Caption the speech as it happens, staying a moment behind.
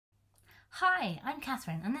Hi, I'm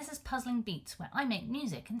Catherine and this is Puzzling Beats, where I make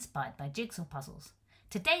music inspired by jigsaw puzzles.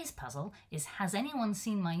 Today's puzzle is Has Anyone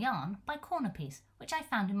Seen My Yarn by Cornerpiece, which I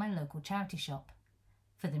found in my local charity shop.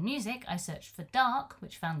 For the music I searched for Dark,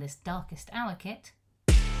 which found this Darkest Hour kit.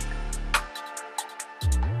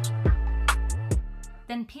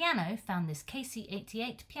 Then Piano found this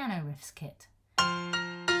KC88 Piano Riffs kit.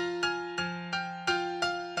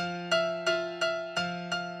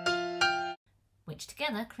 Which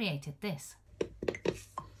together created this.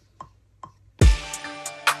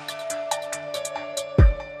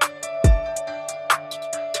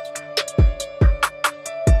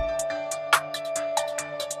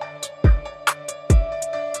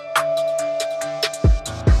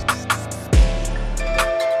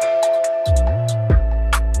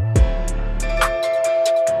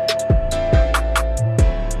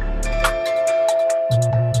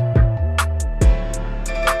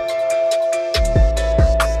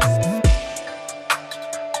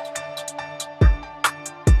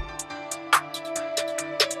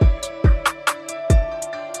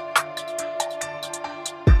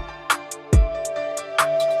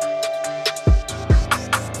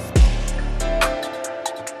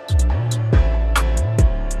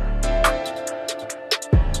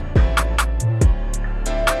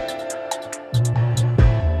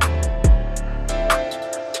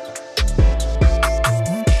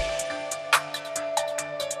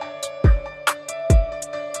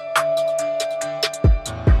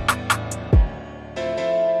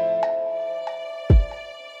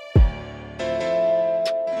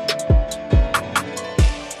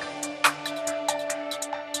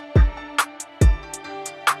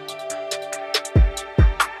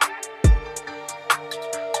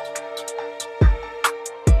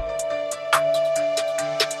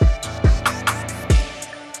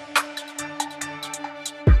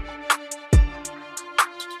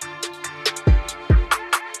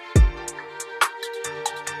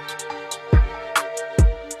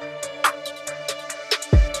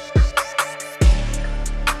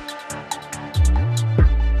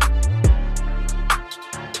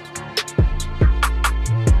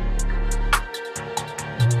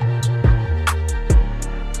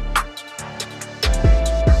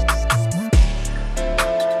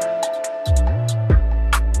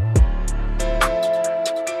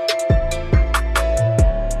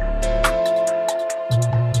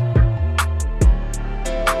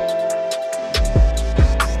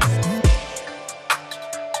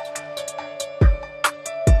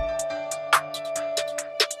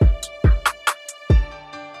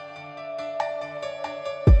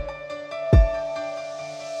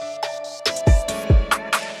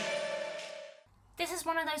 This is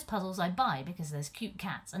one of those puzzles I buy because there's cute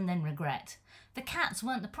cats and then regret. The cats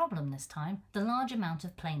weren't the problem this time, the large amount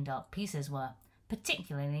of plain dark pieces were,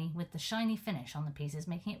 particularly with the shiny finish on the pieces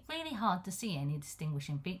making it really hard to see any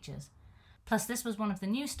distinguishing features. Plus this was one of the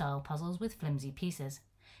new style puzzles with flimsy pieces.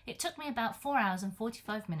 It took me about 4 hours and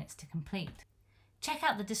 45 minutes to complete. Check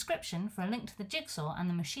out the description for a link to the jigsaw and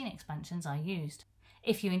the machine expansions I used.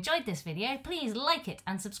 If you enjoyed this video, please like it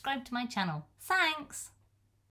and subscribe to my channel. Thanks!